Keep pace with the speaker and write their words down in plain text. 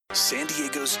San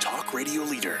Diego's talk radio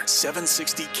leader,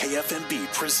 760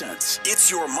 KFMB presents It's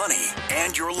Your Money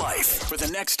and Your Life. For the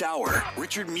next hour,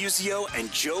 Richard Musio and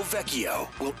Joe Vecchio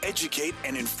will educate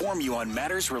and inform you on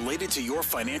matters related to your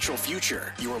financial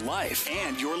future, your life,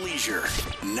 and your leisure.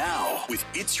 Now, with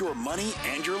It's Your Money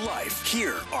and Your Life,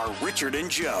 here are Richard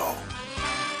and Joe.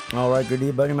 All right, good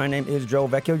evening, buddy. My name is Joe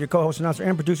Vecchio, your co-host, announcer,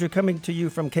 and producer, coming to you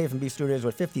from KFMB Studios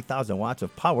with 50,000 watts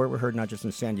of power. We're heard not just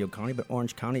in San Diego County, but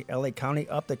Orange County, LA County,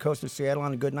 up the coast of Seattle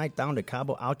on a good night, down to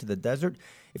Cabo, out to the desert.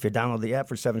 If you download the app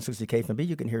for 760 KFMB,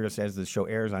 you can hear us as the show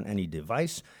airs on any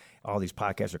device. All these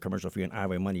podcasts are commercial-free on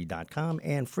iWayMoney.com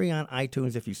and free on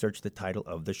iTunes if you search the title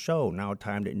of the show. Now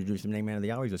time to introduce the main man of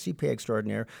the hour. He's a CPA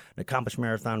extraordinaire, an accomplished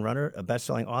marathon runner, a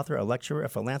best-selling author, a lecturer, a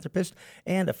philanthropist,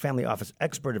 and a family office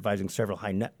expert advising several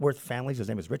high-net-worth families. His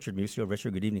name is Richard Musio.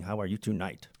 Richard, good evening. How are you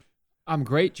tonight? I'm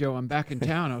great, Joe. I'm back in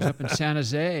town. I was up in San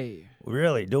Jose.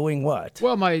 Really? Doing what?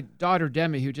 Well, my daughter,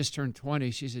 Demi, who just turned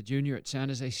 20, she's a junior at San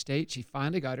Jose State. She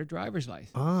finally got her driver's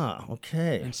license. Ah,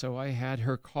 okay. And so I had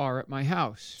her car at my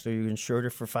house. So you insured her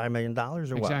for $5 million or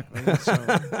what? Exactly. So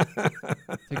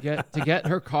to get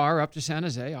her car up to San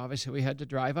Jose, obviously we had to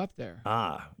drive up there.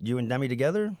 Ah, you and Demi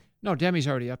together? No, Demi's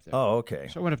already up there. Oh, okay.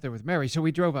 So I went up there with Mary. So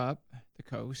we drove up the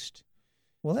coast.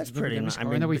 Well, that's pretty nice.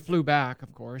 And then we flew back,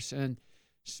 of course.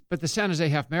 But the San Jose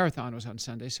Half Marathon was on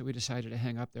Sunday, so we decided to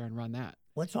hang up there and run that.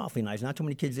 Well, it's awfully nice. Not too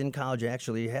many kids in college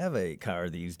actually have a car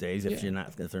these days if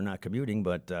they're not commuting.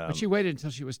 But she waited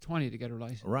until she was 20 to get her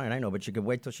license. Right, I know, but you could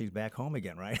wait till she's back home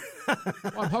again, right?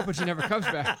 Well, I'm hoping she never comes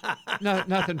back.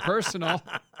 Nothing personal.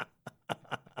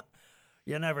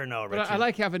 You never know, Richard. But I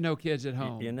like having no kids at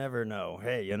home. You never know.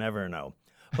 Hey, you never know.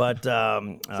 But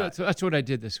so that's what I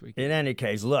did this week. In any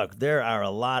case, look, there are a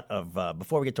lot of,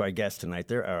 before we get to our guest tonight,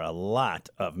 there are a lot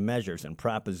of measures and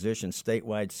propositions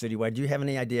statewide, citywide. Do you have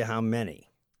any idea how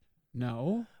many?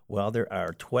 No. Well, there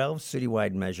are 12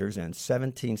 citywide measures and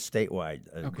 17 statewide,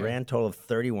 a grand total of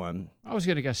 31. I was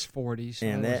going to guess 40. So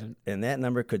and that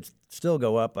number could still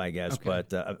go up, I guess. Okay.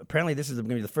 But apparently this is going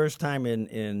to be the first time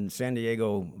in San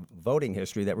Diego voting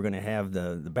history that we're going to have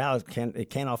the ballots. It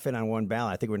can't all fit on one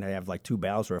ballot. I think we're going to have like two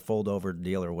ballots or a fold-over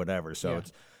deal or whatever. So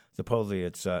it's supposedly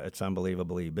it's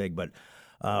unbelievably big. But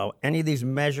any of these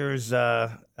measures,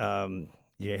 do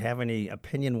you have any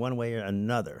opinion one way or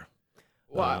another?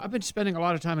 Well, I've been spending a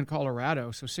lot of time in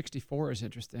Colorado, so 64 is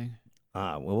interesting.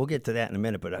 Well, we'll get to that in a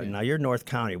minute. But now you're North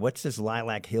County. What's this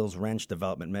Lilac Hills Ranch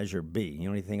Development Measure B? You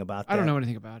know anything about that? I don't know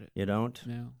anything about it. You don't?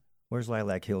 No. Where's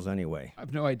Lilac Hills anyway? I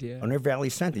have no idea. Oh, near Valley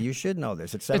Center. You should know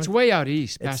this. It's way out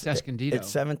east, past Escondido.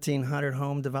 It's 1,700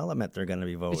 home development they're going to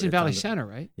be voting. It's in Valley Center,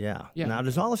 right? Yeah. Now,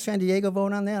 does all of San Diego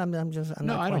vote on that? I'm not quite sure.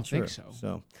 No, I don't think so.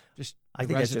 So just I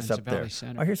think it's just up there.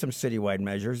 Center. Here's some citywide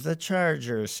measures. The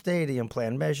Chargers Stadium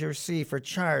Plan, Measure C for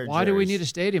Chargers. Why do we need a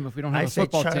stadium if we don't have a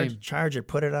football team? Charger,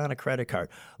 put it on a credit card.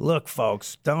 Look,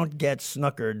 folks, don't get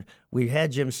snookered. We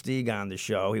had Jim Steig on the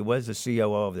show. He was the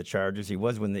COO of the Chargers. He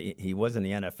was in the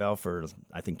NFL for,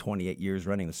 I think, 28 years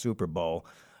running the Super Bowl.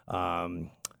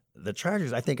 The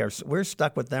Chargers, I think, we're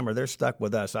stuck with them or they're stuck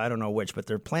with us. I don't know which, but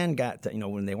their plan got to,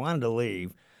 when they wanted to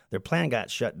leave, their plan got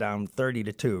shut down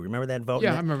 30-2. Remember that vote?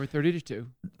 Yeah, I remember 30-2.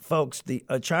 Folks, the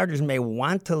Chargers may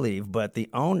want to leave, but the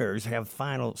owners have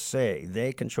final say.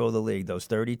 They control the league, those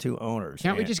 32 owners.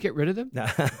 Can't we just get rid of them?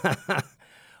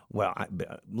 Well,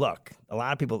 look, a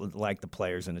lot of people like the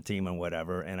players and the team and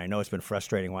whatever, and I know it's been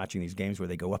frustrating watching these games where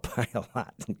they go up by a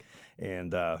lot.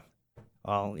 And the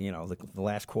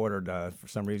last quarter, for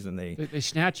some reason, they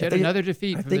snatch yet another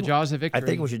defeat from the jaws of victory. I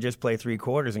think we should just play three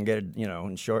quarters and get it,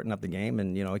 and shorten up the game,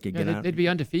 and it could get on. They'd be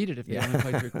undefeated if they only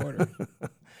played three quarters.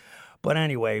 But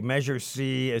anyway, Measure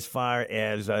C, as far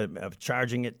as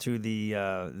charging it to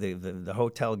the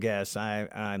hotel guests,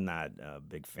 I'm not a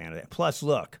big fan of that. Plus,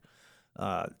 look.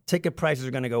 Ticket prices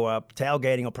are going to go up.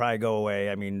 Tailgating will probably go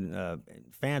away. I mean,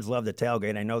 fans love the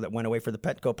tailgate. I know that went away for the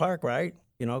Petco Park, right?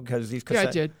 Because these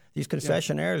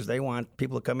concessionaires, they want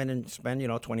people to come in and spend,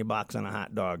 $20 on a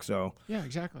hot dog. So yeah,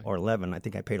 exactly. Or 11. I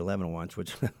think I paid 11 once,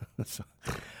 which.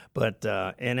 But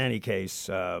in any case,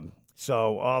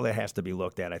 so all that has to be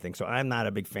looked at, I think. So I'm not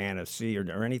a big fan of C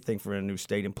or anything for a new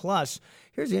stadium. Plus,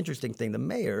 here's the interesting thing: the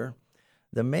mayor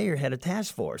had a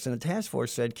task force, and the task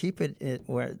force said keep it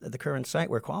where the current site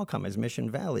where Qualcomm is,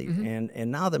 Mission Valley. Mm-hmm.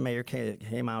 And now the mayor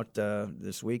came out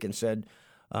this week and said,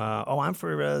 I'm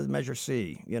for Measure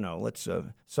C. Let's.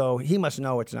 So he must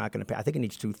know it's not going to pass. I think it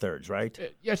needs 2/3, right?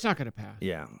 Yeah, it's not going to pass.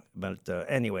 Yeah, but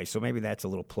anyway, so maybe that's a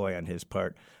little ploy on his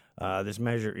part. This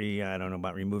Measure E, I don't know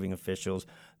about removing officials.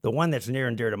 The one that's near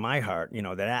and dear to my heart,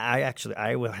 that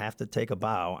I will have to take a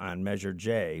bow on Measure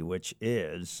J, which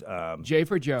is J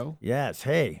for Joe. Yes.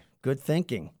 Hey, good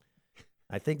thinking.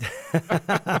 I think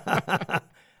I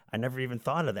never even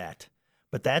thought of that.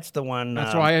 But that's the one.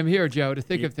 That's why I'm here, Joe, to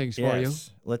think of things for you.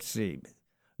 Let's see.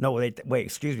 No, wait,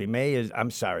 excuse me. May is,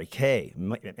 I'm sorry, K.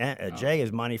 J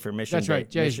is money for Mission That's Bay, right.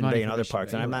 J is Mission money Bay for and other Mission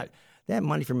parks. Bay, And I'm you're not, that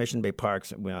money for Mission Bay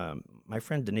Parks, my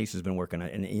friend Denise has been working on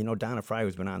it. And, you know, Donna Fry,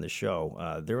 who's been on the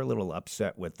show, they're a little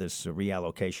upset with this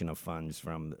reallocation of funds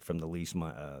from the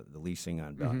leasing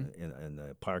on in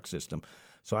the park system.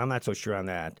 So I'm not so sure on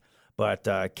that. But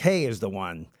K is the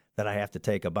one that I have to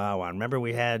take a bow on. Remember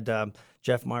we had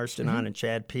Jeff Marston on and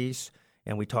Chad Peace,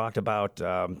 and we talked about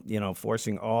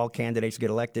forcing all candidates to get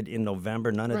elected in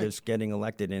November. None of this getting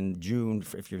elected in June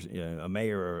if you're a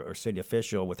mayor or city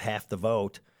official with half the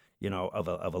vote, of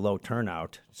a low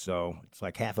turnout. So it's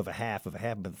like half of a half.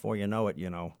 Before you know it,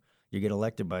 you get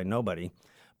elected by nobody.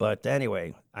 But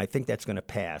anyway, I think that's going to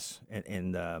pass.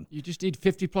 And you just need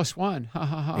 50 plus 1. Ha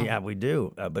ha ha. Yeah, we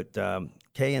do. But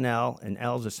K and L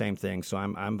is the same thing. So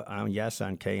I'm yes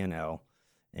on K and L,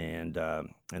 and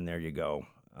there you go.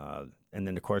 And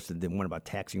then of course the one about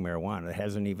taxing marijuana. It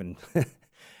hasn't even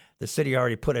the city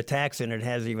already put a tax in it. It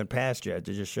hasn't even passed yet.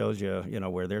 It just shows you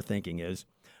where their thinking is.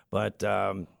 But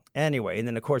anyway, and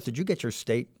then of course, did you get your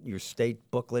state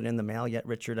booklet in the mail yet,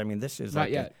 Richard? I mean, this is not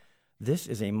yet. This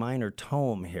is a minor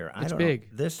tome here. It's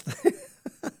big. This,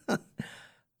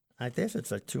 I guess it's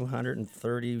like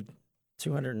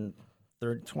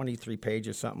 223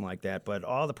 pages, something like that. But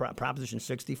all the Proposition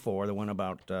 64, the one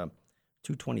about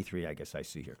 223, I guess I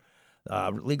see here.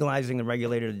 Legalizing the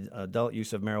regulated adult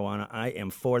use of marijuana. I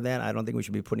am for that. I don't think we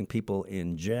should be putting people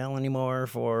in jail anymore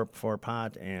for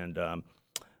pot. And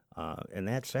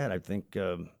that said, I think,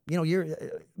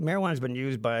 marijuana's been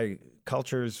used by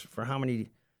cultures for how many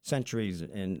centuries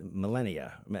and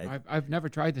millennia. I've never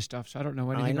tried the stuff, so I don't know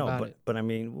anything about it. But I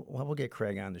mean, we'll get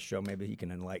Craig on the show. Maybe he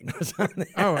can enlighten us on that.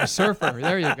 Oh, a surfer.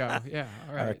 There you go. Yeah,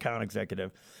 all right. Our account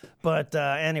executive. But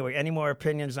anyway, any more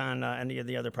opinions on any of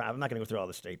the other problems? I'm not going to go through all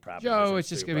the state propositions. Joe, it's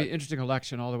just going to be an interesting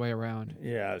election all the way around.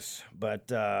 Yes,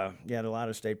 but a lot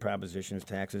of state propositions,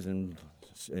 taxes, and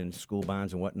school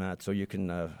bonds and whatnot. So you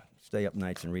can stay up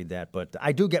nights and read that. But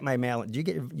I do get my mail.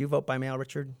 Do you vote by mail,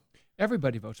 Richard?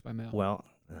 Everybody votes by mail. Well,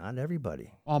 not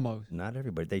everybody. Almost. Not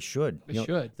everybody. They should. They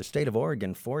should. The state of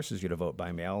Oregon forces you to vote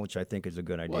by mail, which I think is a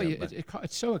good idea. Well,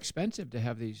 it's so expensive to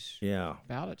have these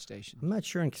ballot stations. I'm not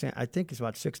sure. I think it's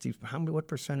about 60. What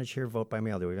percentage here vote by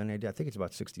mail? Do we have any idea? I think it's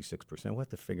about 66%. We'll have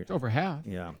to figure. It's over half.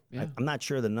 Yeah. I'm not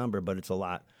sure the number, but it's a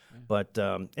lot. Yeah. But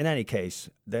in any case,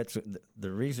 that's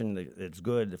the reason that it's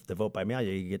good if to vote by mail.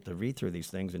 You get to read through these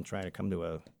things and try to come to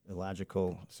a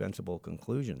logical, sensible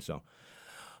conclusion. So.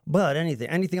 But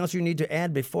anything else you need to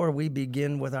add before we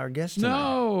begin with our guest tonight?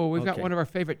 No, we've got one of our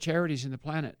favorite charities in the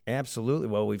planet. Absolutely.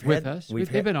 Well,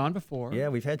 they've been on before. Yeah,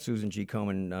 we've had Susan G.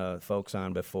 Komen folks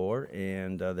on before,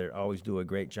 and they always do a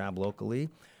great job locally.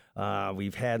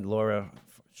 We've had Laura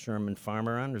Sherman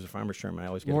Farmer on. There's a Farmer Sherman. I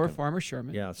always get Laura Farmer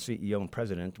Sherman. Yeah, CEO and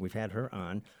president. We've had her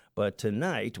on. But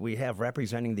tonight we have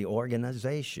representing the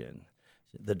organization,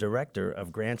 the director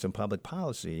of grants and public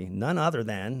policy, none other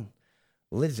than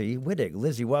Lizzie Wittig.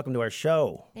 Lizzie, welcome to our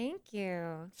show. Thank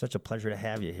you. Such a pleasure to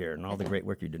have you here and all the great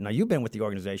work you do. Now, you've been with the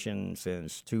organization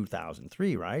since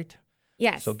 2003, right?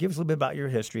 Yes. So give us a little bit about your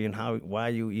history and why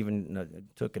you even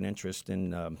took an interest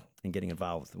in getting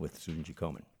involved with Susan G.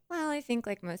 Komen. Well, I think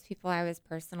like most people, I was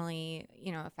personally,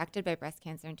 affected by breast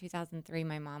cancer. In 2003,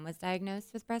 my mom was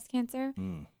diagnosed with breast cancer.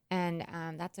 And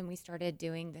that's when we started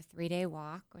doing the 3-day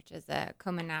walk, which is a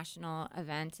Komen National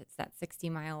event. It's that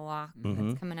 60-mile walk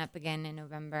that's coming up again in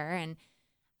November. And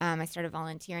I started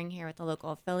volunteering here with the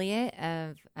local affiliate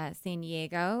of San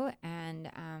Diego.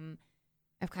 And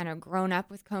I've kind of grown up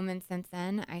with Komen since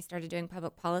then. I started doing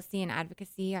public policy and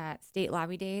advocacy at state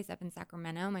lobby days up in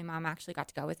Sacramento. My mom actually got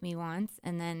to go with me once.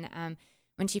 And then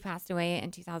when she passed away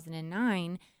in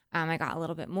 2009, I got a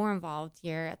little bit more involved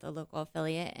here at the local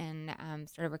affiliate and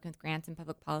started working with grants and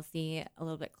public policy a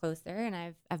little bit closer,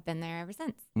 and I've been there ever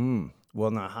since.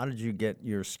 Well, now, how did you get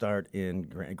your start in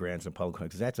grants and public policy?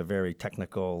 Because that's a very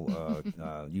technical.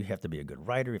 You have to be a good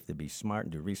writer. You have to be smart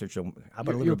and do research. How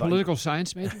about You're a political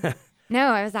science major?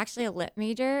 No, I was actually a lit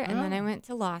major, and then I went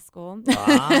to law school.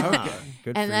 Okay.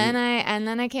 Good and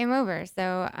then I came over.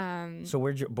 So so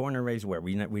where'd you born and raised? Where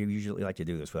we usually like to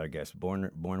do this with our guests. Born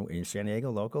in San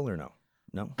Diego, local or no?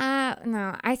 No.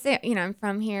 No. I say I'm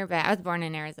from here, but I was born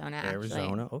in Arizona. Actually.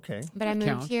 Arizona, okay. But I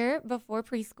moved here before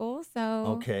preschool,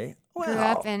 so okay. Grew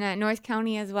up in North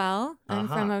County as well. I'm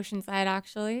from Oceanside,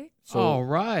 actually. So, all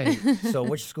right. So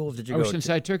which schools did you go to?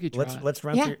 Oceanside Turkey Trot. Let's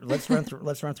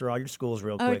run through all your schools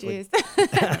real quick. Oh, geez.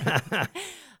 It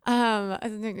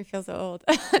doesn't make me feel so old.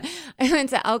 I went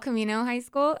to El Camino High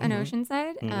School in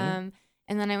Oceanside.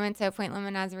 And then I went to Point Loma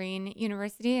Nazarene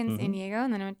University in San Diego,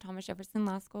 and then I went to Thomas Jefferson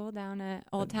Law School down at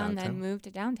Old Town, then moved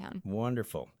to downtown.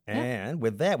 Wonderful. And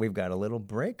with that, we've got a little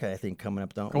break, I think, coming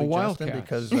up, don't Go we, Wildcats. Justin?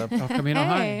 Because El Camino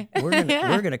High.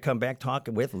 we're gonna come back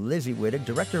talking with Lizzie Wittig,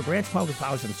 Director of Branch Public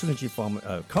Policy, and Susan G.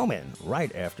 Komen,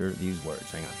 right after these words.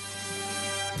 Hang on.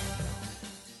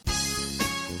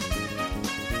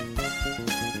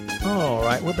 All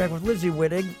right, we're back with Lizzie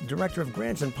Wittig, Director of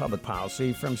Grants and Public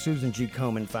Policy from Susan G.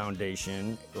 Komen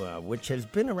Foundation, which has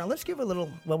been around. Let's give a little,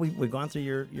 well, we've gone through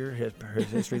her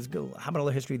history. Let's go. How about a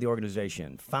little history of the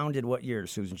organization? Founded what year,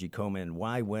 Susan G. Komen?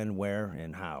 Why, when, where,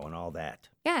 and how, and all that?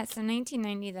 Yeah, so in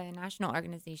 1990, the national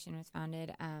organization was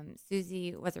founded.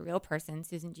 Susie was a real person,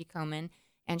 Susan G. Komen,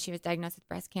 and she was diagnosed with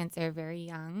breast cancer very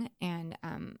young. And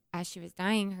as she was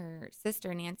dying, her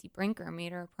sister, Nancy Brinker,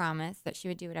 made her a promise that she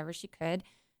would do whatever she could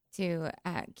to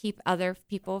keep other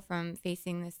people from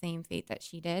facing the same fate that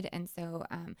she did. And so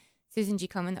Susan G.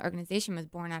 Komen, the organization, was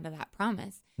born out of that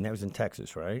promise. And that was in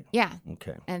Texas, right? Yeah.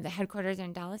 Okay. And the headquarters are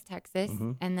in Dallas, Texas.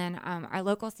 And then our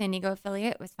local San Diego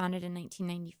affiliate was founded in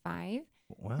 1995.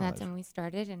 Wow. And that's when we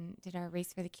started and did our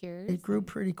Race for the Cures. It grew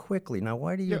pretty quickly. Now,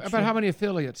 why do you... About how many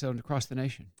affiliates across the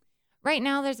nation? Right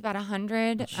now, there's about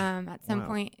 100. At some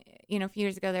point, a few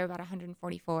years ago, there were about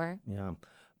 144. Yeah.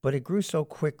 But it grew so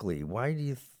quickly. Why do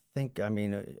you think,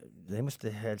 they must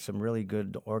have had some really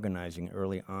good organizing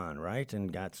early on, right? And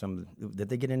got some, did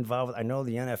they get involved? I know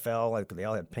the NFL, like they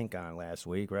all had pink on last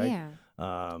week, right? Yeah.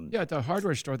 At the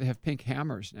hardware store, they have pink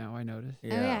hammers now, I noticed. Oh,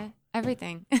 yeah.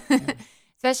 Everything.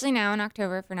 Especially now in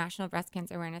October for National Breast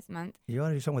Cancer Awareness Month. You ought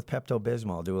to do something with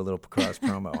Pepto-Bismol, do a little cross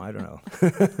promo. I don't know.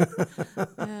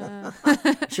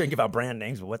 Shouldn't give out brand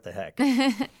names, but what the heck?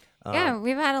 Yeah,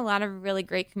 we've had a lot of really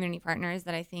great community partners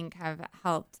that I think have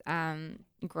helped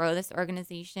grow this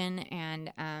organization.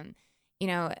 And,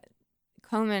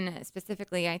 Komen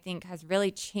specifically, I think, has really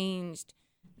changed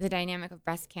the dynamic of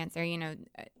breast cancer.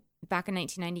 Back in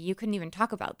 1990, you couldn't even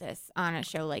talk about this on a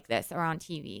show like this or on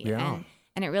TV. Yeah.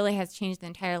 And it really has changed the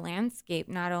entire landscape,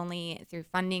 not only through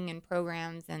funding and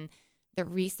programs and the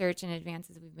research and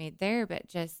advances we've made there, but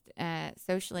just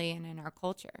socially and in our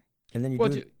culture. And then you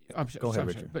Go ahead,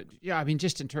 Richard. But yeah,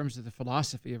 just in terms of the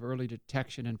philosophy of early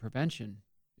detection and prevention,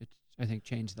 it's, I think,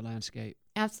 changed the landscape.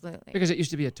 Absolutely. Because it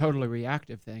used to be a totally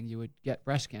reactive thing. You would get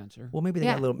breast cancer. Well, maybe they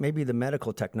got a little. Maybe the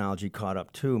medical technology caught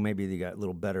up too. Maybe they got a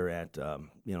little better at,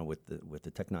 with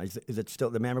the technology. Is it still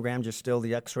the mammogram? Just still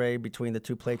the X-ray between the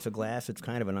two plates of glass? It's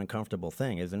kind of an uncomfortable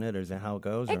thing, isn't it? Or is that how it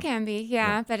goes? It can be,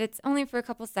 yeah, but it's only for a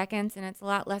couple seconds, and it's a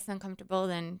lot less uncomfortable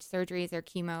than surgeries or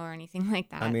chemo or anything like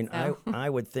that. I mean, so. I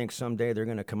would think someday they're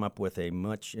going to come up with a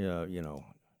much,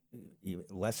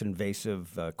 less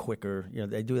invasive, quicker.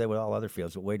 They do that with all other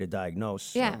fields, a way to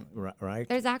diagnose. Yeah. Right.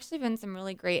 There's actually been some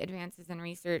really great advances in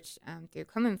research through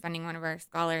Komen funding. One of our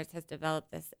scholars has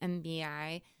developed this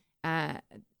MBI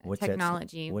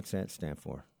technology. What's that stand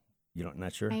for? You don't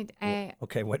not sure?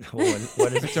 Okay. What is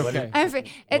it? It's okay.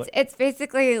 It's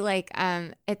basically like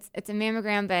it's a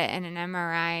mammogram, but in an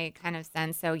MRI kind of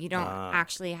sense. So you don't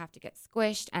actually have to get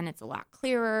squished, and it's a lot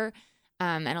clearer.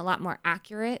 And a lot more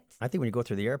accurate. I think when you go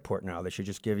through the airport now, they should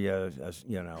just give you a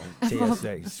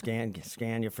TSA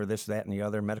scan you for this, that, and the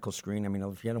other medical screen. I mean,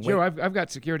 if you don't Joe, I've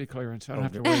got security clearance, so I don't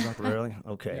have to worry about that. Really?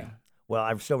 Okay. Yeah. Well,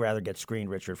 I'd still rather get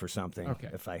screened, Richard, for something. Okay.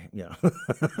 If I,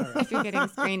 If you're getting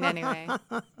screened anyway.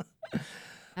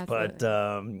 But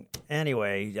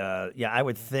anyway, I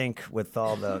would think with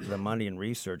all the money and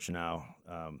research now,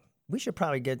 we should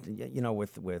probably get,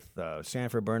 with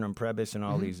Sanford, Burnham, Prebys, and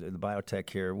all these the biotech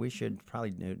here. We should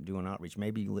probably do an outreach.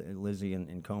 Maybe Lizzie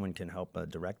and Komen can help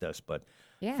direct us, but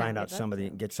find out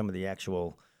get some of the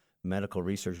actual medical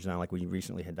researchers on. Like we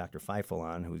recently had Dr. Feifel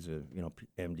on, who's a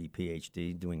MD,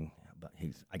 PhD, doing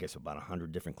about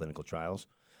 100 different clinical trials.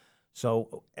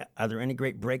 So, are there any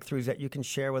great breakthroughs that you can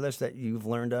share with us that you've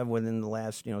learned of within the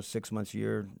last 6 months,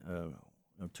 year?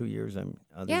 2 years.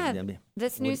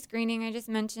 This new screening I just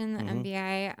mentioned, the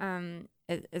MBI,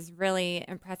 is really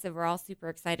impressive. We're all super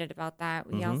excited about that.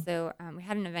 We also we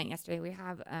had an event yesterday. We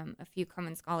have a few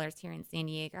Komen scholars here in San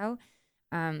Diego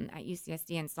at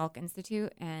UCSD and Salk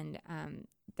Institute, and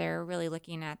they're really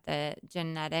looking at the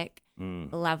genetic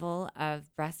level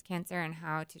of breast cancer and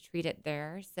how to treat it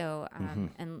there. So,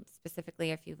 and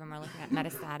specifically, a few of them are looking at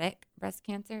metastatic breast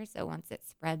cancer. So once it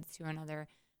spreads to another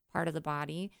part of the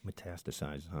body.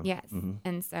 Metastasize, huh? Yes.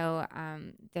 And so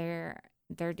they're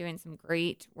doing some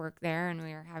great work there, and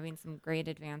we are having some great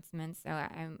advancements. So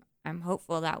I'm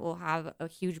hopeful that we'll have a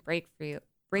huge breakthrough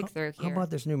breakthrough How here. about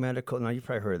this new medical? Now you've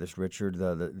probably heard of this, Richard.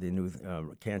 The new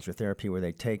cancer therapy where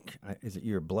they take is it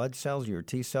your blood cells, your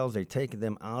T cells? They take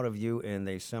them out of you and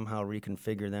they somehow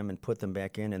reconfigure them and put them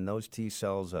back in. And those T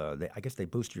cells, I guess they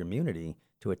boost your immunity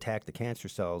to attack the cancer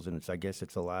cells. And I guess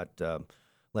it's a lot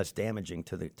less damaging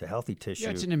to healthy tissue.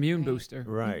 Yeah, it's an immune booster.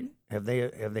 Right. Have they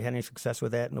had any success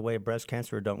with that in the way of breast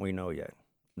cancer, or don't we know yet?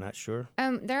 Not sure.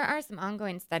 There are some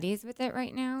ongoing studies with it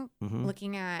right now, Mm-hmm.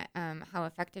 looking at how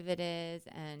effective it is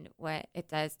and what it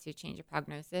does to change your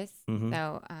prognosis. Mhm.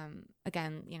 So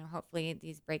again, hopefully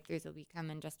these breakthroughs will be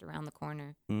coming just around the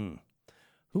corner. Mm.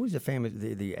 Who was the famous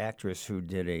the actress who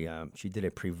did she did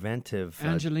a preventive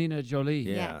Angelina Jolie.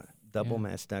 yeah, Yes. double Yeah.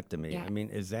 mastectomy. Yeah. I mean,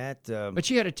 is that But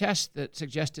she had a test that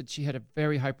suggested she had a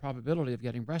very high probability of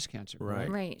getting breast cancer. Right.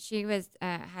 Right. She was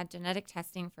had genetic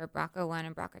testing for BRCA1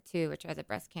 and BRCA2, which are the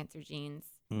breast cancer genes.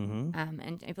 mhm.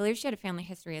 And I believe she had a family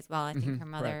history as well. I think Mhm, her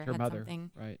mother correct, her had mother.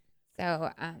 something. Right.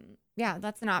 So, yeah,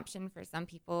 that's an option for some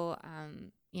people.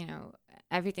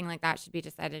 Everything like that should be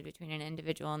decided between an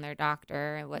individual and their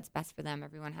doctor and what's best for them.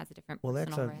 Everyone has a different Well,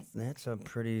 personal risk. that's a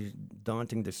pretty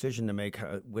daunting decision to make.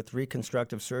 With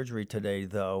reconstructive surgery today,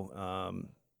 though,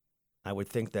 I would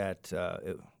think that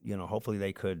hopefully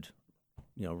they could,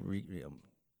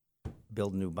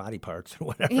 build new body parts or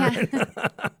whatever. Yeah.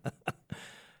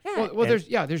 Yeah, Well,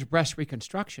 there's breast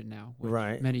reconstruction now, which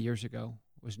Right. many years ago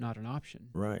was not an option.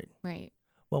 Right. right.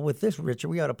 Well, with this, Richard,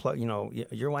 we ought to plug.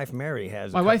 Your wife Mary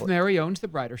has. My wife Mary owns the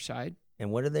Brighter Side.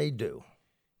 And what do they do?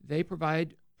 They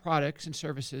provide products and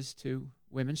services to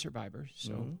women survivors.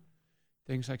 So Mhm.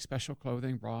 things like special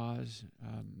clothing, bras,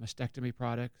 mastectomy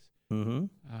products,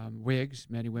 Mm-hmm. wigs.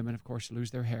 Many women, of course,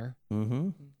 lose their hair. Mm-hmm.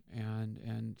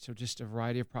 And so just a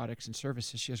variety of products and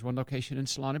services. She has one location in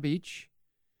Solana Beach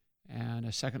and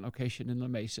a second location in La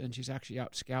Mesa. And she's actually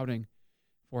out scouting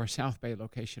for a South Bay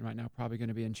location right now, probably going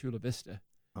to be in Chula Vista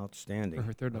Outstanding. for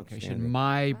her third location. Outstanding.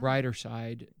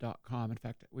 MyBrighterSide.com. In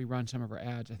fact, we run some of her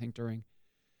ads, I think, during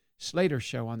Slater's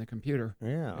show on the computer.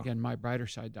 Yeah. Again,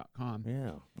 MyBrighterSide.com.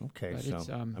 Yeah. Okay. But So it's,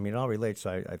 I mean, it all relates.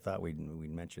 I thought we'd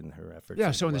mention her efforts. Yeah,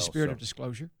 as so in the well, spirit so- of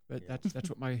disclosure, but Yeah. that's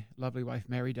what my lovely wife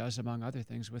Mary does, among other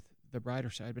things, with the Brighter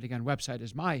Side. But again, website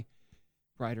is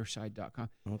MyBrighterSide.com.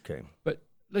 Okay. But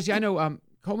Lizzie, I know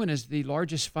Komen is the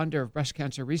largest funder of breast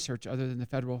cancer research other than the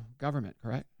federal government,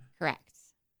 correct? Correct.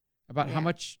 About how Yeah.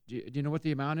 much, do you know what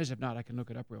the amount is? If not, I can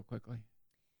look it up real quickly.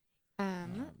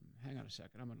 Hang on a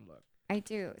second, I'm going to look. I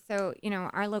do. So,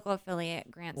 our local affiliate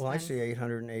grants. Well, I funds- see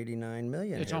 889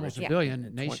 million. It's here, almost Richard. a billion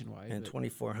And nationwide. and but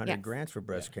 2,400 Yes. grants for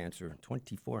breast cancer.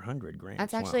 2,400 grants.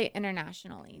 That's Wow. actually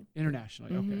internationally.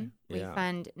 internationally, okay. Mhm. We Yeah.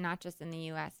 fund not just in the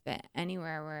U.S., but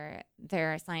anywhere where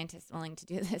there are scientists willing to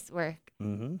do this work.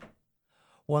 Mm-hmm.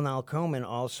 Well, now Komen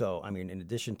also, I mean, in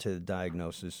addition to the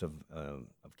diagnosis of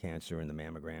cancer and the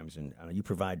mammograms, and you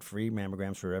provide free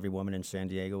mammograms for every woman in San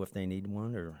Diego if they need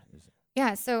one, or is it?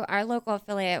 Yeah, so our local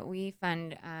affiliate, we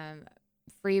fund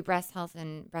free breast health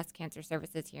and breast cancer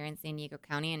services here in San Diego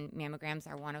County, and mammograms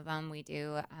are one of them. We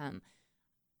do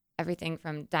everything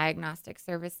from diagnostic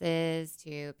services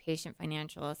to patient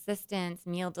financial assistance,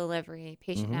 meal delivery,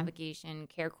 patient Mhm. navigation,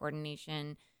 care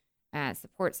coordination,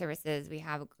 support services. We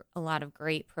have a lot of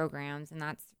great programs, and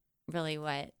that's really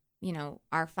what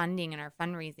our funding and our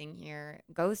fundraising here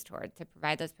goes toward, to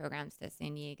provide those programs to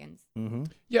San Diegans. Mm-hmm.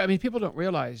 Yeah, I mean, people don't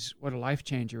realize what a life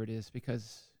changer it is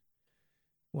because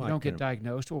Well, you don't get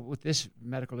diagnosed with this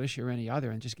medical issue or any other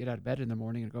and just get out of bed in the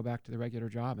morning and go back to the regular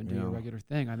job and do your Yeah. regular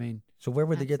thing. I mean, So where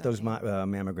would they get those Absolutely.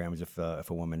 mammograms if a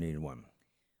woman needed one?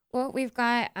 Well, we've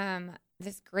got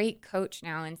this great coach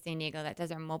now in San Diego that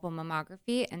does our mobile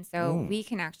mammography, and so Mm. we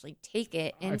can actually take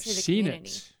it into I've the seen community.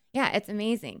 it. Yeah, it's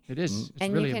amazing. It is. It's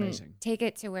And really you can amazing. take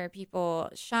it to where people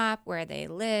shop, where they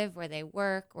live, where they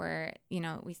work, where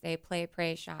we say play,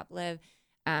 pray, shop, live.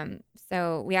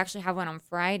 So we actually have one on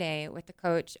Friday with the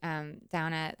coach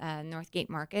down at Northgate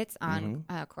Markets on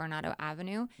Coronado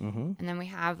Avenue. Mm-hmm. And then we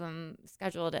have them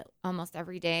scheduled at almost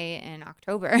every day in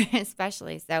October,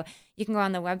 especially. So you can go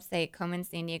on the website,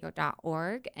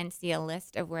 comensandiego.org, and see a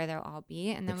list of where they'll all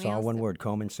be. And then It's we all also, one word,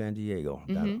 Komen San Diego.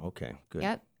 Mhm. Okay, good.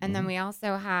 Yep. And then we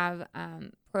also have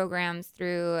programs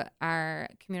through our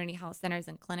community health centers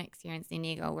and clinics here in San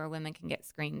Diego where women can get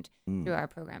screened Mm. through our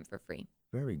program for free.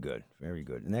 Very good, very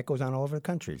good. And that goes on all over the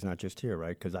country. It's not just here,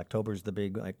 right? Because October is the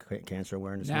big cancer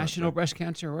awareness month, National right? Breast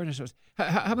Cancer Awareness.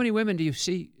 How many women do you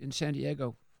see in San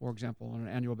Diego, for example, on an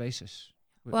annual basis?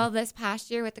 Well, this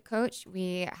past year with the coach,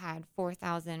 we had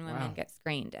 4,000 women Wow. get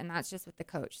screened, and that's just with the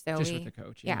coach. So Just with the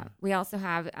coach, Yeah. yeah. We also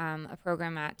have a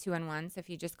program at 211. So if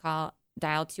you just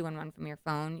dial 211 from your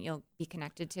phone, you'll be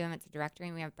connected to them. It's a directory,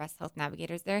 and we have breast health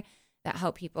navigators there that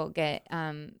help people get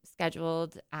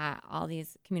scheduled at all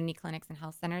these community clinics and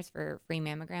health centers for free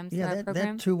mammograms through our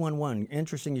program. That 211,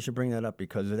 interesting you should bring that up,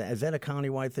 because is that a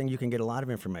countywide thing? You can get a lot of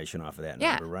information off of that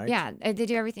number, right? Yeah, they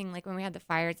do everything. Like when we had the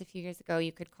fires a few years ago,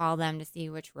 you could call them to see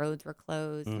which roads were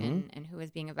closed and who was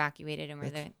being evacuated and where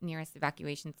the nearest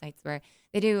evacuation sites were.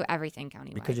 They do everything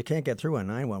countywide. Because you can't get through on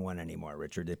 911 anymore,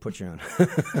 Richard. They put you on.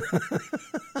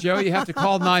 Joe, you have to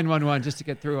call 911 just to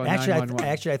get through on 911.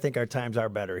 Actually, I think our times are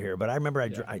better here. But I remember,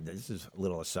 this is a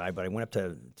little aside, but I went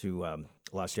up to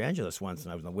Los Angeles once,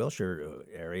 and I was in the Wilshire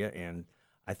area, and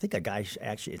I think a guy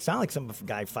it sounded like some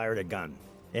guy fired a gun.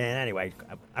 And anyway,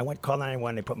 I went called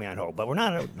 911. They put me on hold, but we're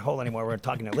not on hold anymore. We're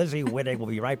talking to Lizzie Wittig. We'll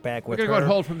be right back with her. We're going to go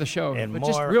on hold from the show, and but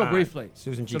more, just real briefly.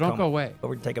 Susan G. So don't Komen. go away. But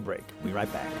we're going to take a break. We'll be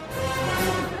right back.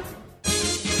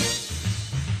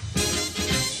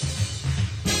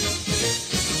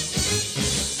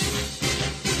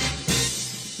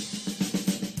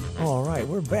 All right,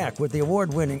 we're back with the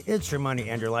award-winning It's Your Money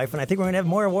and Your Life, and I think we're going to have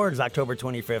more awards October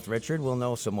 25th, Richard. We'll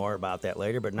know some more about that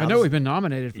later. But now I know we've been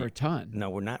nominated for a ton. No,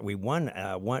 we're not. We won.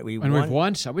 We've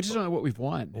won some. We just don't know what we've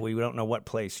won. We don't know what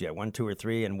place yet. 1, 2, or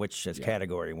 3, and which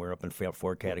category. We're up in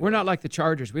 4 categories. We're not like the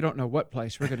Chargers. We don't know what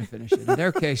place we're going to finish in. In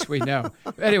their case, we know.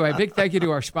 Anyway, big thank you to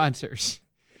our sponsors.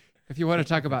 If you want to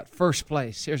talk about first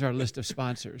place, here's our list of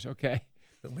sponsors, okay?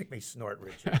 Don't make me snort,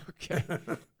 Richard. Okay.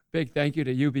 Big thank you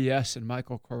to UBS and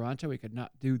Michael Quaranta. We could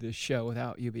not do this show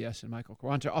without UBS and Michael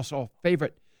Quaranta. Also,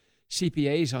 favorite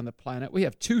CPAs on the planet. We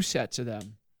have 2 sets of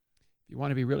them. If you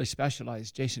want to be really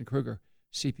specialized, Jason Kruger,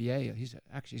 CPA. He's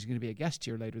going to be a guest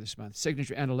here later this month.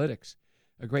 Signature Analytics,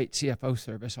 a great CFO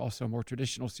service. Also, more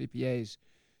traditional CPAs.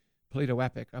 Polito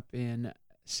Epic up in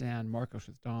San Marcos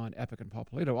with Don Epic and Paul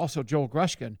Polito. Also, Joel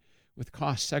Grushkin with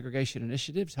Cost Segregation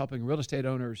Initiatives, helping real estate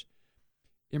owners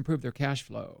improve their cash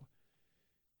flow.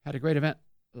 Had a great event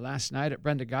last night at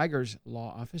Brenda Geiger's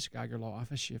law office, Geiger Law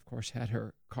Office. She, of course, had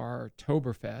her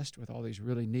Car-toberfest with all these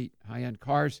really neat high-end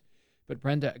cars. But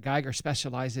Brenda Geiger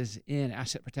specializes in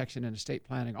asset protection and estate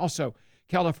planning. Also,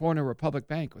 California Republic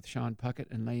Bank with Sean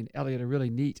Puckett and Lane Elliott, a really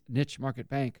neat niche market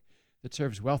bank that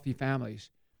serves wealthy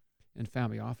families and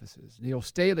family offices. Neil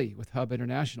Staley with Hub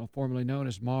International, formerly known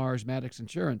as Mars Maddox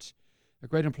Insurance. A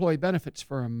great employee benefits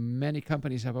firm. Many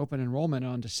companies have open enrollment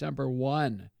on December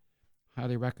 1.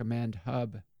 Highly recommend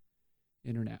Hub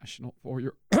International for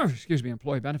your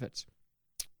employee benefits.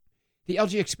 The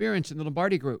LG Experience in the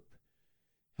Lombardi Group,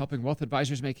 helping wealth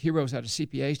advisors make heroes out of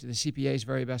CPAs to the CPA's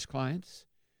very best clients.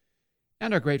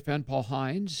 And our great friend, Paul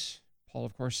Hines. Paul,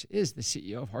 of course, is the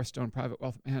CEO of Hearthstone Private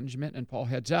Wealth Management, and Paul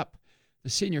heads up the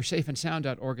Senior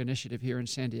SafeandSound.org initiative here in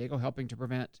San Diego, helping to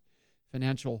prevent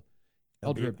financial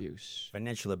elder abuse.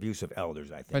 Financial abuse of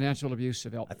elders, I think. Financial abuse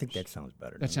of elders. I think that sounds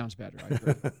better. That sounds better. I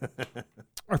agree.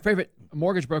 Our favorite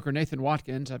mortgage broker, Nathan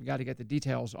Watkins. I've got to get the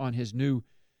details on his new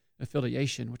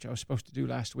affiliation, which I was supposed to do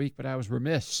last week, but I was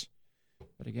remiss.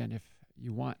 But again, if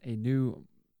you want a new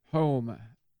home,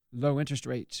 low interest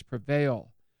rates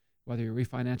prevail, whether you're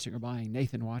refinancing or buying,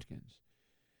 Nathan Watkins.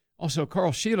 Also,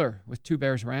 Carl Sheeler with Two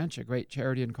Bears Ranch, a great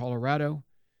charity in Colorado,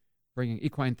 bringing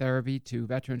equine therapy to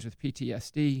veterans with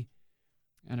PTSD.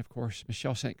 And, of course,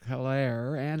 Michelle St.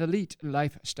 Clair and Elite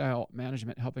Lifestyle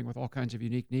Management, helping with all kinds of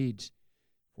unique needs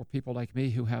for people like me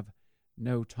who have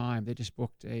no time. They just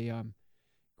booked a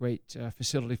great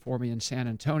facility for me in San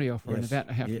Antonio for an event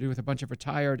I have to do with a bunch of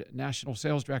retired national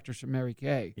sales directors from Mary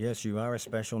Kay. Yes, you are a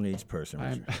special needs person.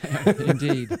 I am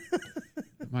indeed.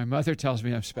 My mother tells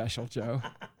me I'm special, Joe.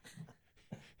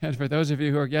 And for those of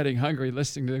you who are getting hungry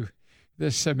listening to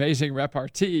this amazing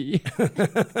repartee...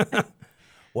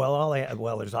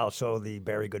 Well, there's also the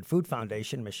Very Good Food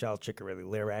Foundation, Michelle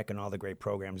Ciccarelli-Lirac, and all the great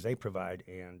programs they provide.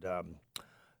 And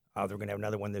they're going to have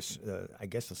another one this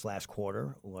last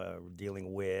quarter,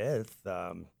 dealing with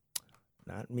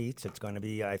not meats. It's going to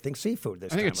be, I think, seafood this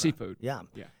time. I think it's seafood. Yeah.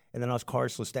 And then, of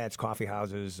course, Lestat's Coffee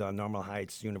Houses, Normal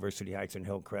Heights, University Heights, and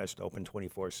Hillcrest, open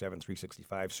 24/7,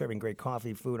 365, serving great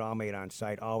coffee, food, all made on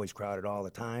site, always crowded all the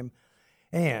time.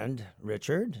 And,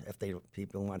 Richard, if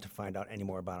people want to find out any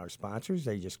more about our sponsors,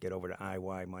 they just get over to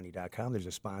iymoney.com. There's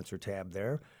a sponsor tab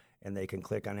there, and they can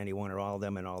click on any one or all of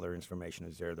them, and all their information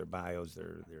is there, their bios,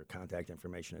 their contact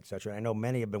information, et cetera. I know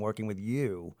many have been working with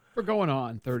you. For going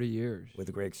on 30 years.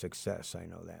 With great success, I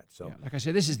know that. So, yeah, like I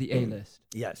said, this is the A-list.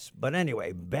 Yes. But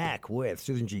anyway, back with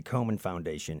Susan G. Komen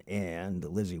Foundation and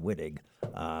Lizzie Wittig.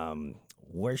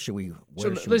 Where should we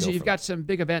Lizzie, you've got some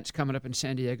big events coming up in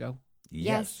San Diego.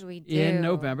 Yes, we do. In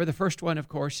November. The first one, of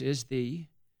course, is the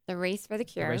The Race for the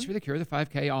Cure. The Race for the Cure, the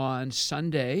 5K on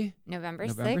Sunday, November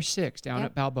 6th, down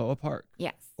at Balboa Park.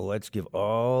 Yes. Well, let's give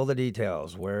all the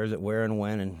details. Where is it, where and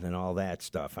when, and all that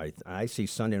stuff. I see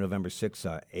Sunday, November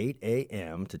 6th, 8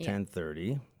 a.m. to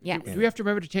 10:30. Yes. Do we have to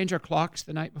remember to change our clocks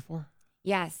the night before?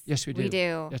 Yes. Yes, we do. We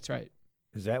do. That's right.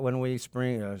 Is that when we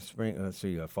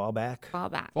fall back? Fall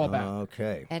back. Fall back.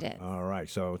 Okay. It is. All right.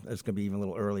 So it's going to be even a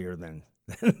little earlier than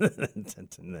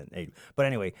 8. But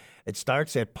anyway, it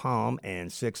starts at Palm and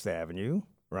 6th Avenue,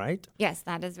 right? Yes,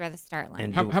 that is where the start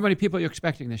line. And How many people are you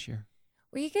expecting this year?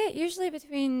 We get usually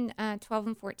between 12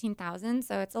 and 14,000,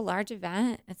 so it's a large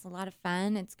event. It's a lot of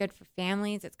fun. It's good for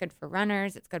families. It's good for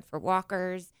runners. It's good for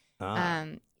walkers.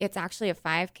 It's actually a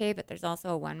 5K, but there's also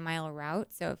a 1 mile route.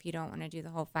 So if you don't want to do the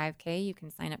whole 5K, you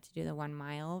can sign up to do the 1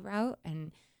 mile route,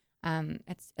 and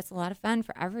it's a lot of fun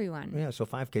for everyone. Yeah, so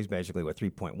 5K is basically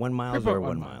 3.1 miles or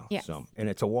 1 mile. Yes. So, and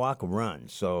it's a walk-run.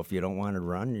 So if you don't want to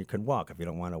run, you can walk. If you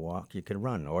don't want to walk, you can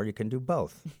run, or you can do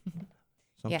both.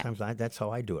 Sometimes that's how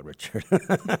I do it, Richard.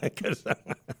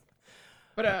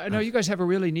 But I know you guys have a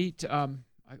really neat.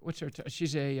 What's her?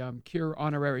 She's a Cure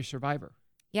honorary survivor.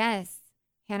 Yes,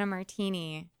 Hannah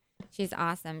Martini. She's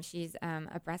awesome. She's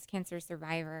a breast cancer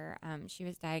survivor. She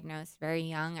was diagnosed very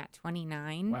young at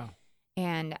 29. Wow.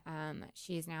 And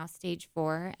she's now stage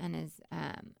 4 and is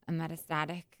a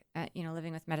metastatic,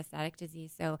 living with metastatic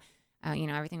disease. So,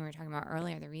 everything we were talking about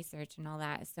earlier, the research and all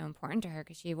that is so important to her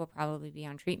because she will probably be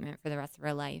on treatment for the rest of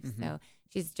her life. Mm-hmm. So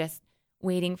she's just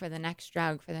waiting for the next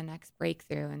drug, for the next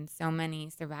breakthrough. And so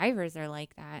many survivors are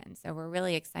like that. And so we're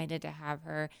really excited to have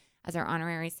her as our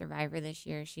honorary survivor this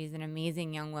year. She's an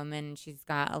amazing young woman. She's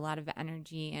got a lot of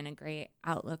energy and a great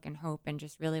outlook and hope, and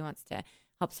just really wants to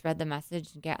help spread the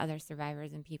message and get other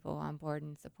survivors and people on board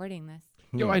and supporting this.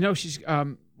 I know she's.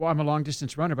 I'm a long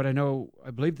distance runner, but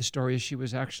I believe the story is she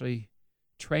was actually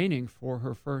training for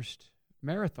her first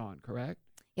marathon. Correct?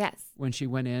 Yes. When she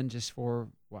went in just for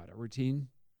a routine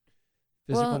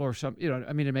physical or something,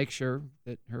 to make sure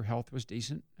that her health was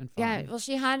decent and fine. Yeah. Well,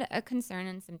 she had a concern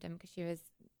and symptom because she was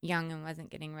young and wasn't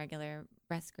getting regular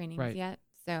breast screenings yet.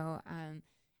 So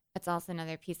that's also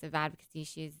another piece of advocacy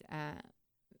she's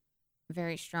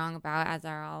very strong about, as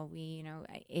are all we.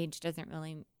 Age doesn't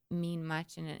really mean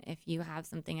much, and if you have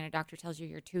something and a doctor tells you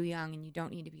you're too young and you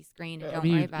don't need to be screened, don't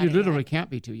worry about it. You literally can't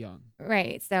be too young.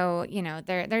 Right. So,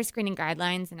 there's screening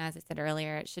guidelines, and as I said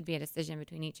earlier, it should be a decision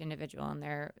between each individual and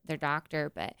their doctor,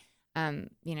 but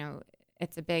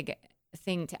it's a big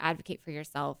thing to advocate for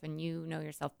yourself, and you know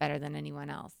yourself better than anyone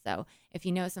else. So if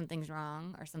you know something's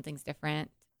wrong or something's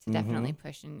different, to definitely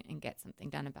push and get something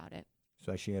done about it.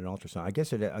 So she had an ultrasound. I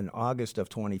guess in August of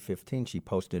 2015, she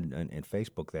posted on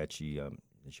Facebook that she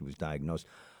was diagnosed.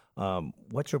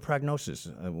 What's her prognosis?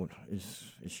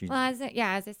 Is she? Well, as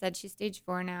I said, she's stage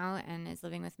 4 now and is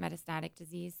living with metastatic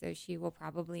disease, so she will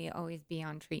probably always be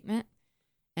on treatment.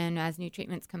 And as new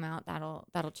treatments come out,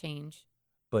 that'll change.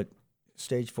 But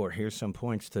stage 4, here's some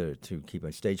points to keep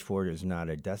in. Stage 4 is not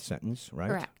a death sentence, right?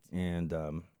 Correct. And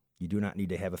you do not need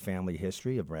to have a family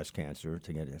history of breast cancer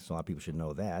to get it. So a lot of people should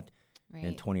know that. Right.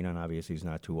 And 29 obviously is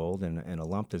not too old, and a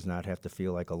lump does not have to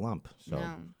feel like a lump. So.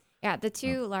 No. Yeah, the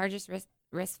two largest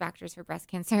risk factors for breast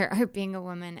cancer are being a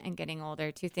woman and getting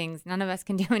older. Two things none of us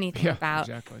can do anything about.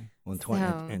 Exactly. Well,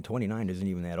 and 29 isn't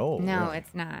even that old. No, really.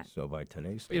 it's not. So by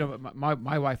today's standards.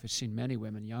 My wife has seen many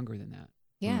women younger than that.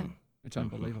 Yeah. It's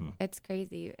unbelievable. It's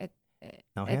crazy.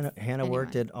 Now, Hannah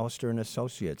worked at Oster and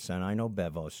Associates, and I know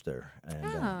Bev Oster.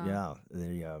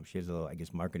 And she has a little, I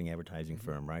guess, marketing advertising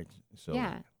firm, right? So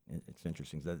yeah. It's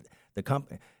interesting. The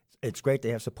company, it's great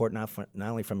to have support not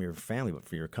only from your family, but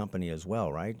for your company as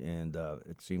well, right? And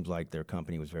it seems like their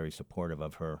company was very supportive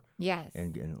of her. Yes.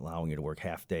 And allowing her to work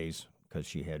half days because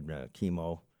she had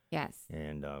chemo. Yes.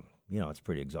 And, it's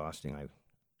pretty exhausting,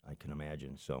 I can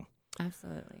imagine, so.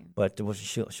 Absolutely. But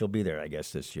she'll be there, I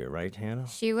guess, this year, right, Hannah?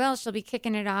 She will. She'll be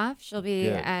kicking it off. She'll be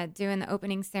doing the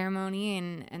opening ceremony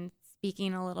and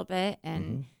speaking a little bit,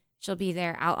 and she'll be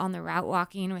there out on the route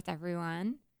walking with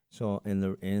everyone. So in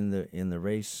the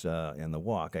race and the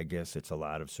walk, I guess it's a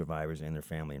lot of survivors and their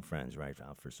family and friends, right,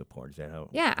 out for support. Is that how?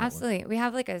 Yeah, absolutely. We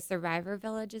have like a survivor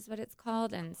village, is what it's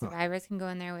called, and survivors can go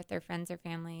in there with their friends or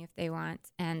family if they want,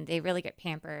 and they really get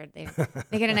pampered. They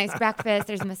get a nice breakfast.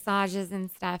 There's massages and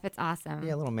stuff. It's awesome.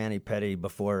 Yeah, a little mani-pedi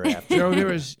before or after.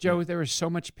 Joe, there was so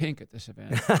much pink at this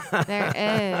event. There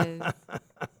is.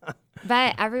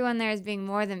 But everyone there is being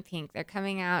more than pink. They're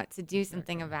coming out to do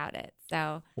something about it.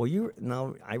 So Well,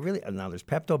 now there's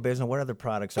Pepto-Bismol. What other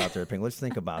products out there, Pink? Let's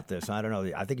think about this. I don't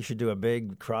know. I think you should do a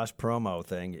big cross promo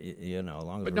thing.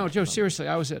 Along. But no, Joe, seriously,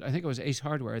 I think it was Ace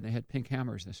Hardware, and they had pink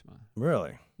hammers this month.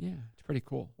 Really? Yeah, it's pretty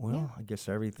cool. Well, I guess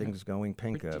everything's going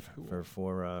pink Pretty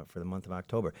for the month of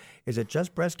October. Is it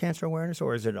just breast cancer awareness,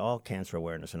 or is it all cancer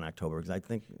awareness in October? Because I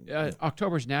think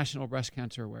October's National Breast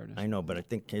Cancer Awareness. I know, but I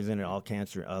think isn't it all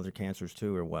cancer, other cancers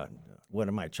too, or what? What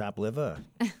am I? Chopped liver,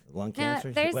 lung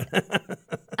cancer?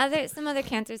 There's some other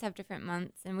cancers have different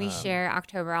months, and we share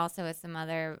October also with some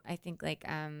other. I think like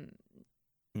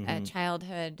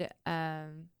childhood.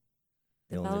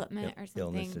 Development or something,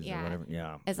 illnesses or whatever.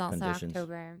 Yeah, is also conditions.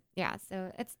 October. Yeah,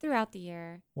 so it's throughout the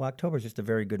year. Well, October is just a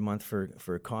very good month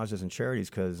for causes and charities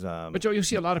because. But Joe, you'll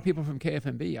see a lot of people from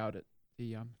KFMB out at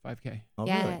the 5K. Oh,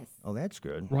 yes. Really? Oh, that's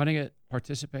good. Running it,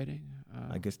 participating.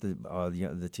 I guess the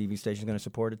TV station is going to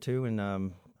support it too, and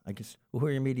I guess who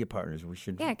are your media partners? We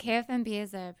should. Yeah, KFMB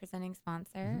is a presenting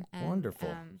sponsor. And, wonderful.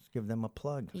 Let's give them a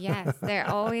plug. Yes, they're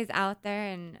always out there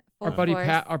and full Our buddy force.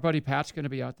 Pat's going to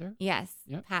be out there. Yes,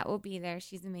 Yep. Pat will be there.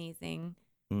 She's amazing.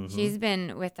 Mhm. She's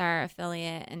been with our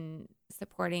affiliate and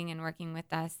supporting and working with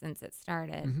us since it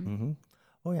started. Mm-hmm.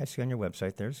 Oh yeah, I see on your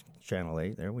website. There's Channel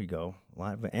 8. There we go.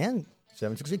 Live and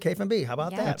 760 KFMB. How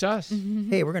about Yeah. that? That's us.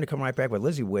 Hey, we're going to come right back with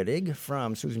Lizzie Wittig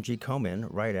from Susan G. Komen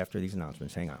right after these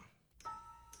announcements. Hang on.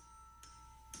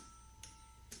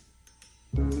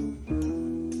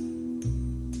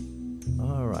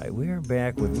 All right, we are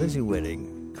back with Lizzie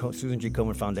Wittig, Susan G.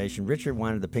 Komen Foundation. Richard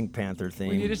wanted the Pink Panther theme.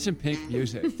 We needed some pink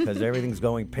music. Because everything's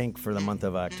going pink for the month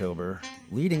of October,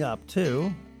 leading up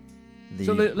to the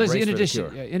So, Lizzie, Race in for the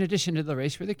Cure. addition to the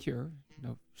Race for the Cure,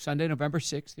 Sunday, November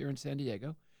 6th here in San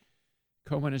Diego,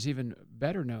 Komen is even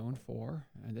better known for,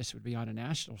 and this would be on a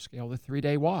national scale, the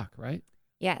 3-day walk, right?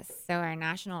 Yes, so our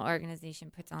national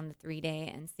organization puts on the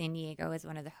 3-day, and San Diego is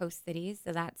one of the host cities.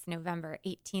 So that's November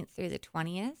 18th through the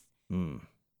 20th.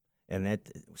 And that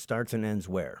starts and ends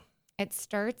where? It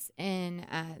starts in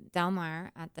Del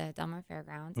Mar at the Del Mar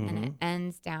Fairgrounds, and it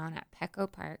ends down at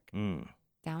Petco Park,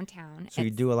 downtown. So you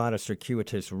do a lot of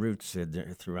circuitous routes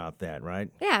throughout that, right?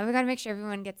 Yeah, we got to make sure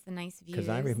everyone gets the nice views. Because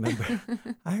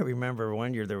I remember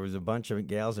one year there was a bunch of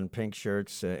gals in pink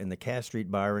shirts in the Cass Street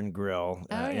Bar and Grill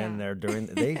in there during.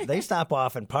 They stop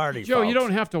off and party. Joe, folks. you don't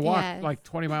have to walk Yes. like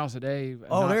 20 miles a day. And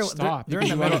Oh, not stop. they're You in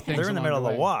can the do middle. other things They're in the along middle of the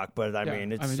way. walk, but I Yeah.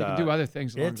 mean, it's you can do other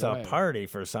things along it's the a way. party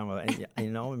for some of it.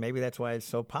 Maybe that's why it's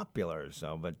so popular.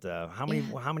 So, but how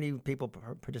many people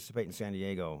participate in San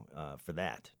Diego for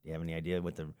that? Do you have any idea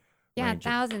what the Yeah, range of-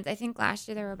 thousands. I think last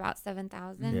year there were about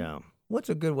 7,000. Yeah. What's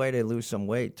a good way to lose some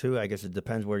weight too? I guess it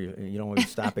depends where you don't want to be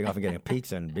stopping off and getting a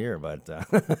pizza and beer, but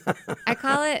I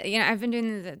call it, I've been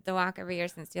doing the walk every year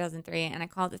since 2003, and I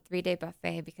call it the 3-day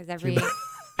buffet because every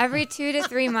 2 to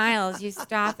 3 miles you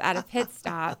stop at a pit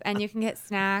stop and you can get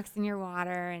snacks and your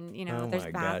water and Oh there's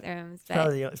my God. bathrooms.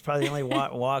 it's probably the only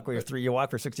walk where you walk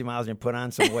for 60 miles and you put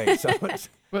on some weight. So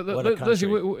But what a Lizzie,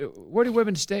 country. where do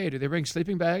women stay? Do they bring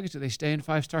sleeping bags? Do they stay in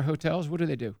 5-star hotels? What do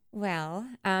they do? Well,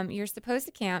 you're supposed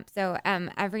to camp. So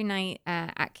every night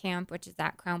at camp, which is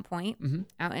at Crown Point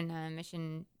out in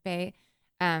Mission Bay,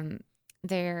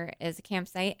 there is a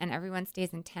campsite and everyone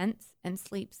stays in tents and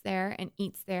sleeps there and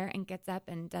eats there and gets up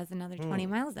and does another 20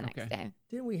 miles the next day.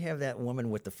 Didn't we have that woman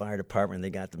with the fire department?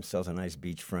 They got themselves a nice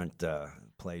beachfront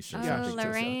place. or Yeah.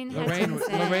 something. Lorraine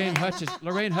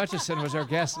Lorraine Hutchison was our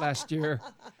guest last year,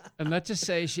 and let's just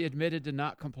say she admitted to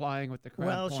not complying with the Crown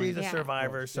Well, Point. she's a Yeah.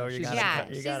 survivor, so you She's- got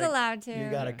she's allowed to. You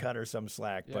got to cut her some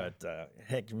slack, Yeah. but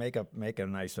heck, make a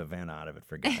nice event out of it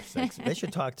for God's sakes. They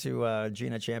should talk to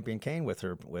Gina Champion Kane with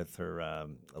her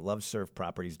Love Surf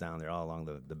properties down there all along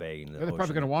the bay. And the They're probably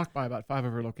ocean. going to walk by about 5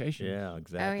 of her locations. Yeah, Oh,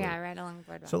 exactly. yeah, right along the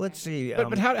boardwalk. So let's see.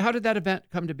 But how did that event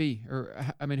come to be? Or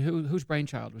I mean, whose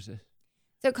brainchild was this?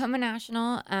 So Komen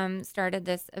National started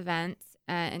this event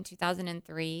in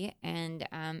 2003, and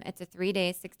it's a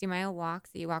 3-day, 60-mile walk.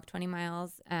 So you walk 20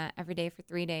 miles every day for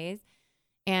 3 days.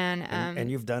 And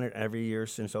you've done it every year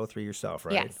since 2003 yourself,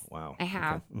 right? Yes, Wow. I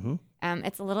have. Okay.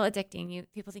 It's a little addicting.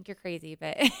 People think you're crazy,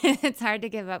 but it's hard to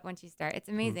give up once you start. It's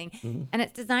amazing. And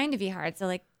it's designed to be hard. So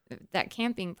like that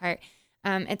camping part,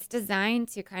 it's designed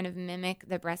to kind of mimic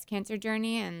the breast cancer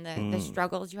journey and the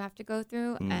struggles you have to go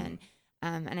through.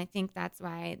 And I think that's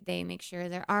why they make sure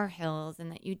there are hills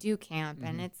and that you do camp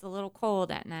and it's a little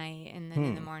cold at night and then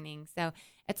in the morning. So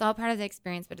it's all part of the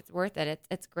experience, but it's worth it.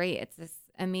 It's great. It's this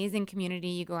amazing community.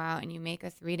 You go out and you make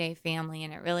a 3-day family,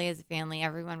 and it really is a family.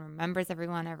 Everyone remembers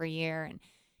everyone every year, and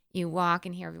you walk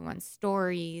and hear everyone's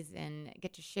stories and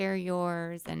get to share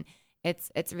yours. And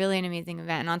it's really an amazing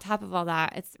event. And on top of all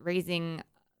that, it's raising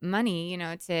money,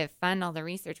 to fund all the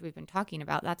research we've been talking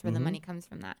about. That's where the money comes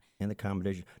from that. And the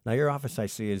competition. Now, your office, I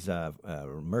see, is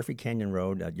Murphy Canyon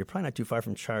Road. You're probably not too far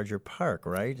from Charger Park,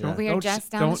 right? We are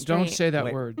just down the street. Don't say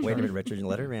that word. Wait a minute, Richard.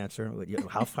 Let her answer.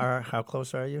 How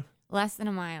close are you? Less than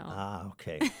a mile. Ah,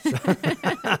 okay.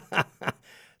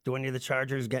 Do any of the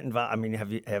Chargers get involved? I mean,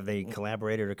 have they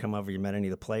collaborated or come over? You met any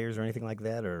of the players or anything like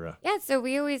that? Or Yeah, so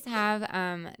we always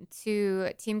have 2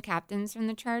 team captains from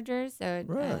the Chargers. So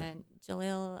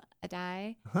Jalil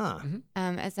Adai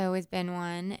has always been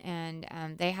one,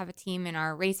 and they have a team in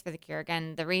our Race for the Cure.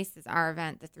 Again, the race is our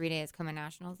event. The 3-day is Coma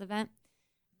Nationals event.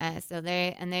 So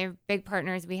they're big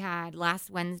partners. We had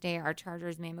last Wednesday our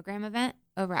Chargers mammogram event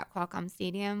over at Qualcomm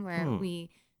Stadium, where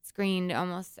we screened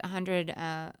almost 100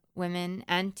 women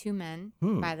and 2 men.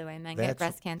 By the way, men get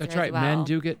breast cancer. That's right. As well. Men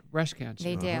do get breast cancer.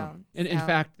 They do. And in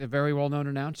fact, the very well-known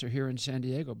announcer here in San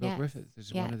Diego, Bill Griffith,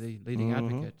 is one of the leading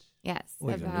advocates. Yes.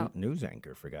 Well, he's a news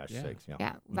anchor, for gosh sakes.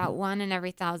 Yeah. About 1 in every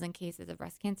 1,000 cases of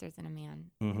breast cancer is in a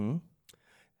man.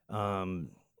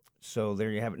 So there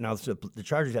you have it. Now, so the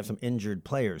Chargers have some injured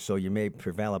players, so you may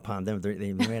prevail upon them.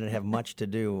 They may not have much to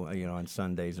do, on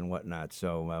Sundays and whatnot.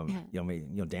 So,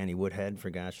 Danny Woodhead,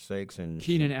 for gosh sakes, and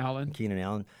Keenan Allen.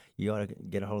 You ought to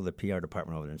get a hold of the PR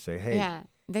department over there and say, hey. Yeah,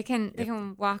 they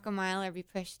can walk a mile or be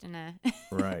pushed in a.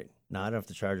 Right. Now, I don't know if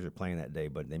the Chargers are playing that day,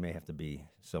 but they may have to be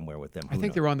somewhere with them. I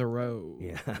think they're on the road.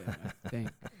 Yeah. I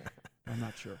think. I'm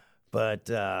not sure. But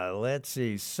let's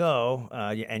see. So,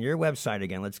 and your website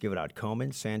again, let's give it out,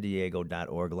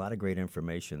 ComanSanDiego.org. A lot of great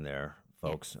information there,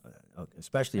 folks,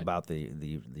 especially about the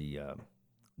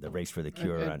Race for the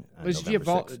Cure on Liz, November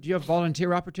 6th. do you have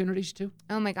volunteer opportunities too?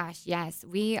 Oh my gosh, yes.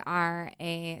 We are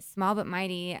a small but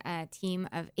mighty team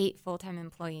of 8 full-time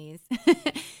employees.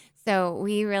 So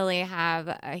we really have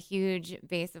a huge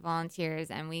base of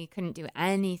volunteers, and we couldn't do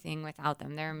anything without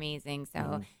them. They're amazing.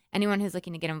 So anyone who's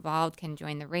looking to get involved can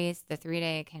join the race. The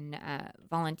 3-day can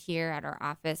volunteer at our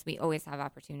office. We always have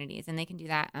opportunities, and they can do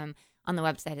that on the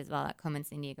website as well at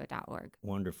ComanSanDiego.org.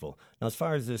 Wonderful. Now, as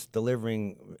far as this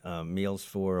delivering meals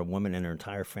for a woman and her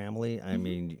entire family, I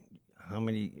mean, how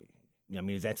many? I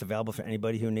mean, that's available for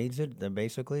anybody who needs it,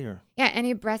 basically, or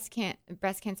any breast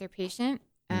cancer patient.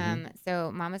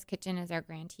 So Mama's Kitchen is our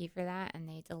grantee for that, and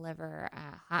they deliver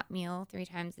a hot meal 3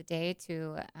 times a day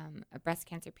to a breast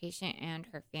cancer patient and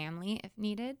her family if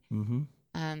needed.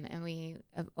 And we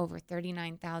over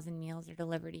 39,000 meals are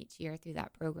delivered each year through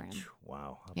that program.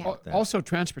 Wow. Also,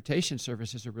 transportation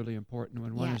services are really important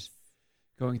when one is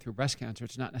going through breast cancer.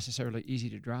 It's not necessarily easy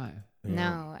to drive.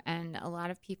 No, and a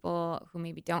lot of people who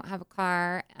maybe don't have a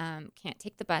car can't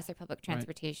take the bus or public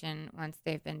transportation once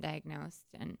they've been diagnosed.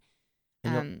 And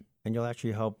you'll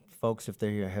actually help folks if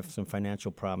they have some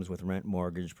financial problems with rent,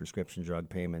 mortgage, prescription drug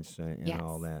payments, and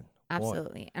all that.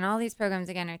 Absolutely. And all these programs,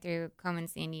 again, are through Komen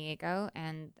San Diego,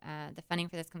 and the funding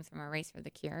for this comes from our Race for the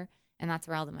Cure, and that's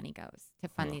where all the money goes to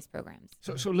fund these programs.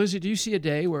 So, Lizzie, do you see a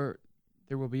day where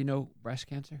there will be no breast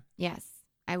cancer? Yes.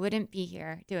 I wouldn't be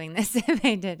here doing this if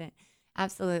I didn't.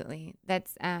 Absolutely.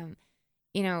 That's,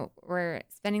 we're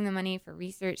spending the money for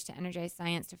research to energize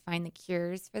science to find the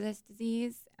cures for this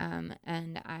disease,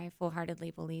 and I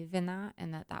full-heartedly believe in that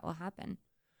and that will happen.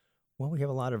 Well, we have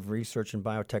a lot of research in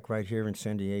biotech right here in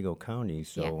San Diego County.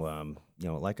 So,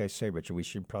 like I say, Richard, we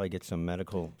should probably get some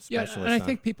medical specialists. Yeah, and I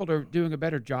think people are doing a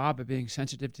better job of being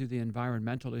sensitive to the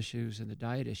environmental issues and the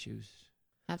diet issues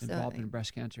involved in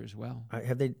breast cancer as well.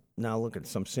 Have they now look at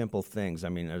some simple things? I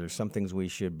mean, are there some things we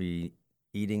should be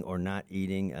eating or not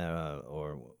eating,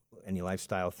 or any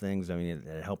lifestyle things? I mean,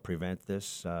 that help prevent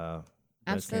this.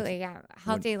 Absolutely, yeah.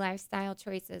 Healthy lifestyle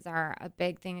choices are a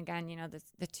big thing. Again,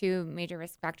 the 2 major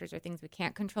risk factors are things we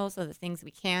can't control. So the things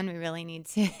we can, we really need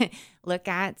to look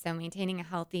at. So maintaining a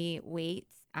healthy weight,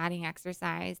 adding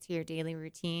exercise to your daily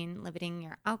routine, limiting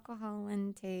your alcohol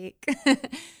intake.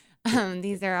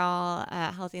 These are all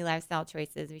healthy lifestyle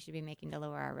choices we should be making to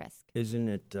lower our risk. Isn't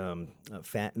it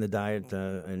fat in the diet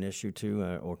an issue too,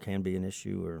 or can be an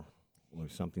issue, or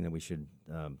something that we should?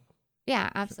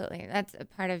 Yeah, absolutely. That's a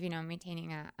part of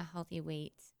maintaining a healthy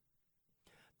weight.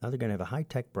 Now they're going to have a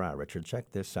high-tech bra, Richard.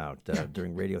 Check this out.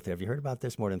 During radiotherapy, have you heard about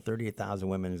this? More than 38,000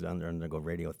 women undergo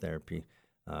radiotherapy.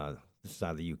 This is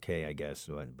out of the UK, I guess.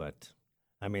 But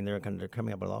I mean, they're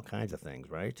coming up with all kinds of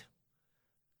things, right?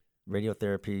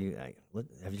 Radiotherapy.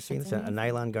 Have you seen this? A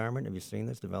nylon garment. Have you seen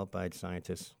this? Developed by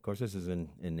scientists. Of course, this is in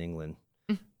England,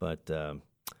 but.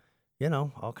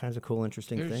 All kinds of cool,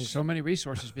 interesting things. There's so many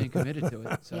resources being committed to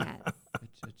it. So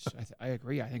I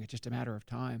agree. I think it's just a matter of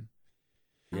time.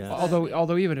 Yeah.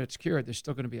 Although even if it's cured, there's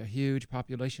still going to be a huge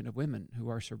population of women who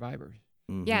are survivors.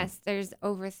 Yes, there's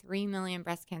over 3 million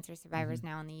breast cancer survivors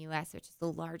now in the U.S., which is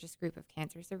the largest group of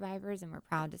cancer survivors, and we're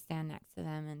proud to stand next to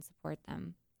them and support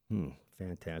them.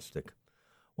 Fantastic.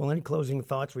 Well, any closing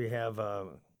thoughts? We have a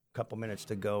couple minutes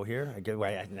to go here.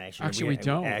 Actually, we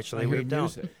don't. Actually, we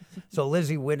don't. So,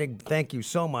 Lizzie Wittig, thank you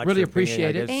so much. Really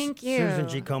appreciate it. Thank you. Susan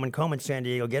G. Komen San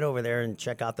Diego. Get over there and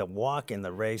check out the walk and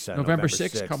the race on November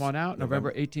 6th. Come on out.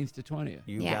 November 18th to 20th.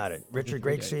 You got it. Richard,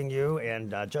 great seeing you.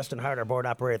 And Justin Hart, our board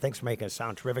operator, thanks for making it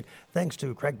sound terrific. Thanks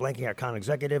to Craig Blanking, our account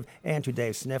executive, and to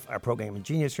Dave Sniff, our programming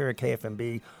genius here at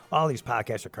KFMB. All these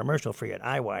podcasts are commercial-free at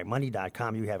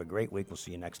IYMoney.com. You have a great week. We'll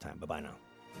see you next time. Bye-bye now.